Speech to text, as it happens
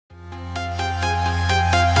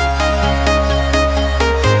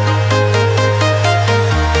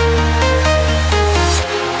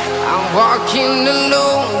walking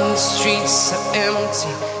alone, the streets are empty.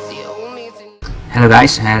 Hello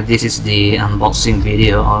guys, this is the unboxing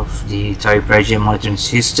video of the tire pressure monitoring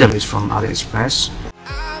system. It's from AliExpress.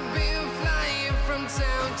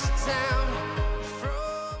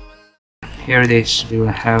 Here it is. We will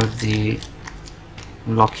have the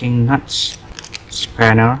locking nuts,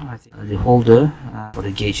 spanner, the holder for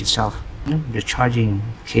the gauge itself, the charging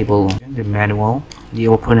cable, the manual, the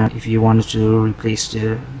opener if you want to replace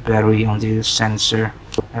the battery on the sensor.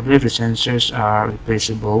 I believe the sensors are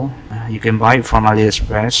replaceable. You can buy it from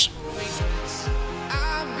AliExpress.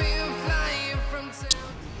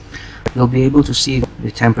 You'll be able to see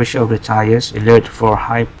the temperature of the tires, alert for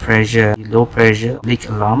high pressure, low pressure, leak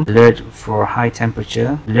alarm, alert for high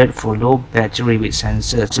temperature, alert for low battery with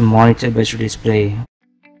sensors to monitor battery display.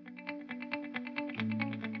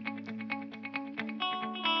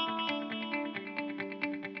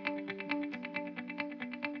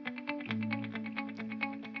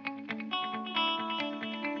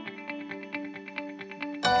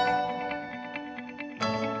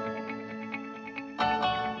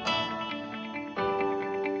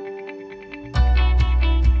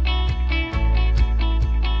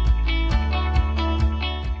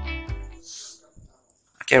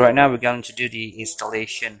 Okay, right now we're going to do the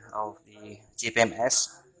installation of the TPMS,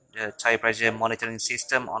 the tire pressure monitoring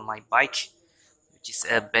system on my bike, which is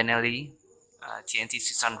a Benelli TNT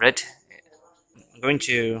 600. I'm going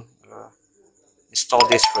to install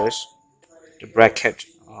this first, the bracket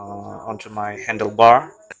onto my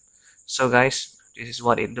handlebar. So guys, this is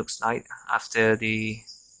what it looks like after the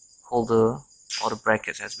holder or the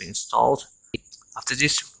bracket has been installed. After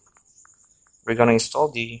this, we're going to install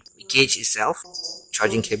the gauge itself,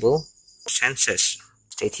 charging cable, sensors.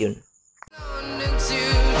 Stay tuned.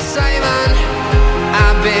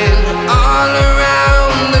 I've been all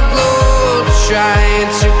around the globe trying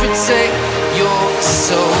to protect your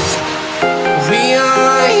soul. We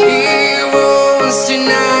are heroes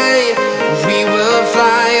tonight. We will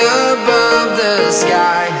fly above the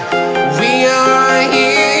sky. We are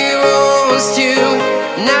heroes tonight.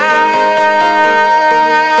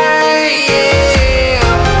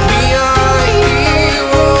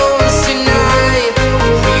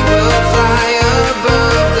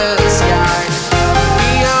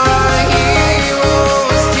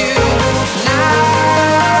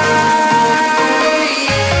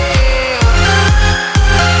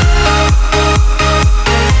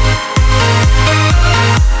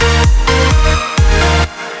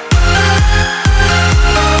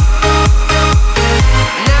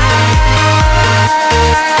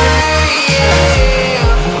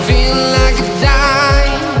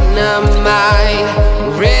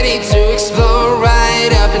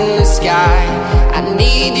 I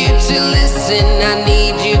need you to listen, I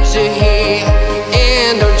need you to hear,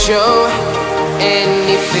 and don't show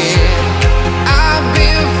any fear. I've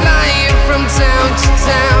been flying from town to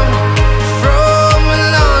town, from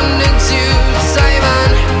London to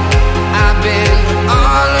Taiwan. I've been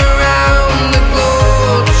all around the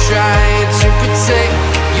globe trying to protect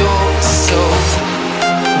your soul.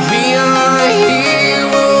 We are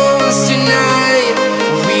heroes tonight.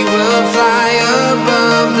 We will fly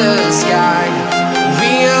above the sky.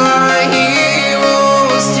 We are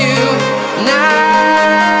heroes tonight.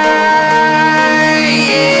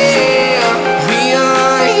 Yeah. We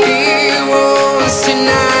are heroes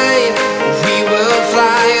tonight. We will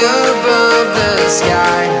fly above the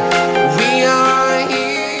sky. We are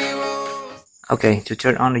heroes. Okay, to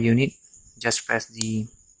turn on the unit, just press the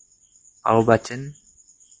power button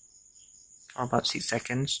for about 6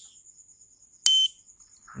 seconds.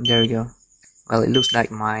 There we go. Well, it looks like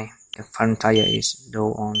my front tire is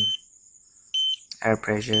low on air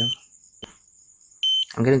pressure.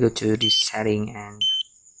 I'm gonna go to this setting and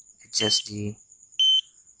adjust the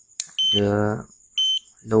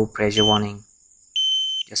low pressure warning.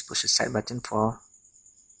 Just push the set button for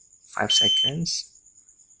 5 seconds.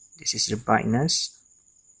 This is the brightness.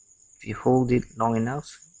 If you hold it long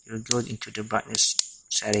enough, you'll go into the brightness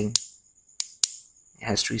setting. It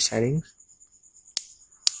has 3 settings: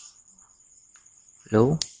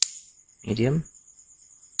 low, medium,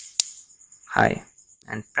 high.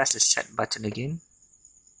 And press the set button again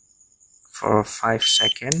for 5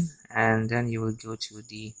 seconds, and then you will go to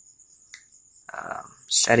the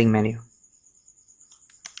setting menu.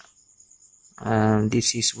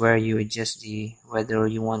 This is where you adjust whether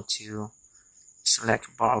you want to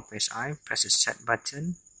select bar or PSI. Press the set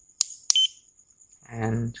button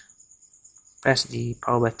and press the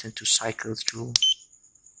power button to cycle through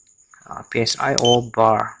PSI or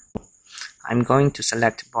bar. I'm going to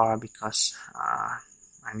select bar because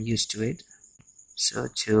I'm used to it. So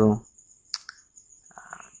to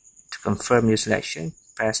confirm your selection,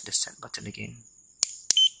 press the set button again.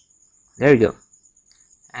 There you go.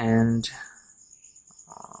 And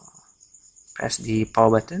press the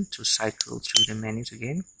power button to cycle through the menus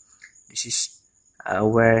again. This is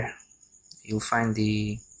where you'll find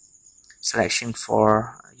the selection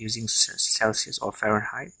for using Celsius or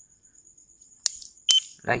Fahrenheit.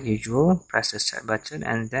 Like usual, press the set button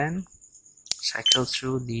and then cycle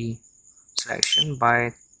through the selection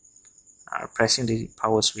by pressing the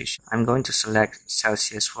power switch. I'm going to select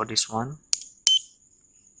Celsius for this one.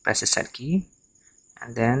 Press the set key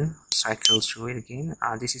and then cycle through it again.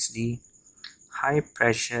 This is the high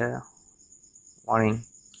pressure warning.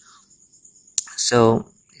 So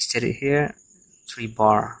it's stated here 3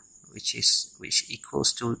 bar, which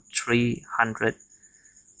equals to 300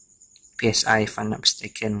 psi if I'm not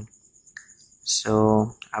mistaken.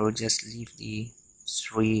 So I will just leave the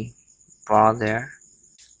 3 bar there.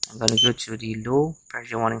 I'm going to go to the low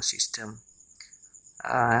pressure warning system.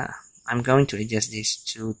 I'm going to adjust this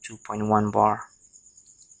to 2.1 bar.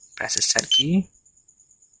 Press the set key,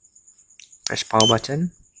 press power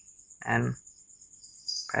button and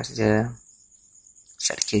press the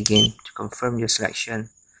set key again to confirm your selection.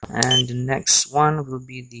 And the next one will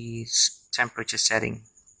be the temperature setting.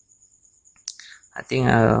 I think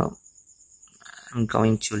I'm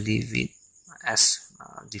going to leave it as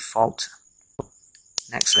default.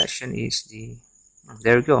 Next selection is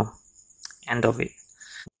there we go, end of it.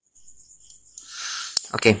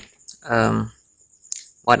 Okay,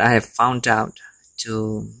 what I have found out,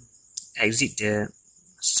 to exit the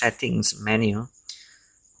settings menu,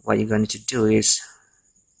 what you're going to do is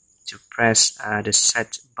to press the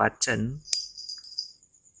set button,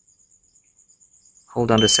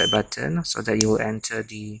 hold on the set button so that you will enter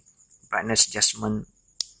the brightness adjustment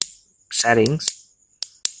settings,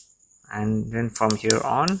 and then from here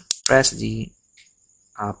on press the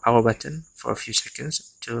power button for a few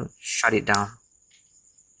seconds to shut it down.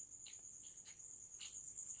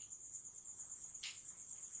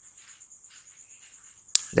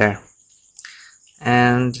 There.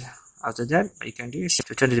 And after that, what you can do is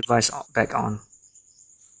to turn the device back on.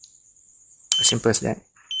 As simple as that.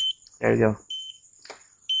 There you go.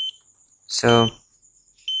 So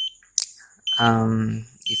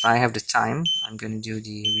if I have the time, I'm going to do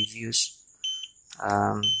the reviews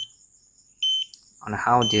on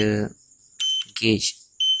how the gauge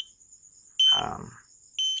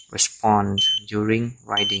respond during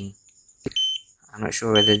riding. I'm not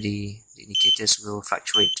sure whether the indicators will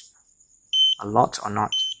fluctuate a lot or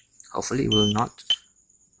not. Hopefully it will not,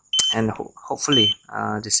 and hopefully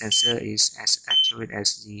the sensor is as accurate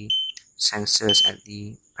as the sensors at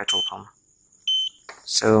the petrol pump.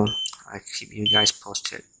 So I'll keep you guys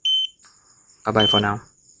posted. Bye bye for now.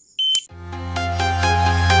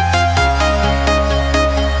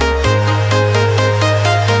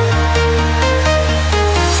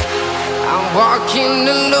 Walking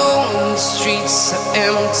alone, the streets are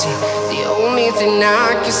empty. The only thing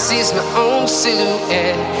I can see is my own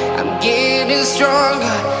silhouette. I'm getting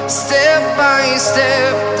stronger, step by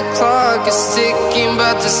step. The clock is ticking,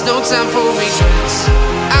 but there's no time for regrets.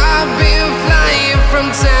 I've been flying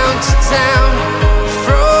from town to town,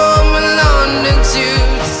 from London to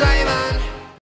Tyre.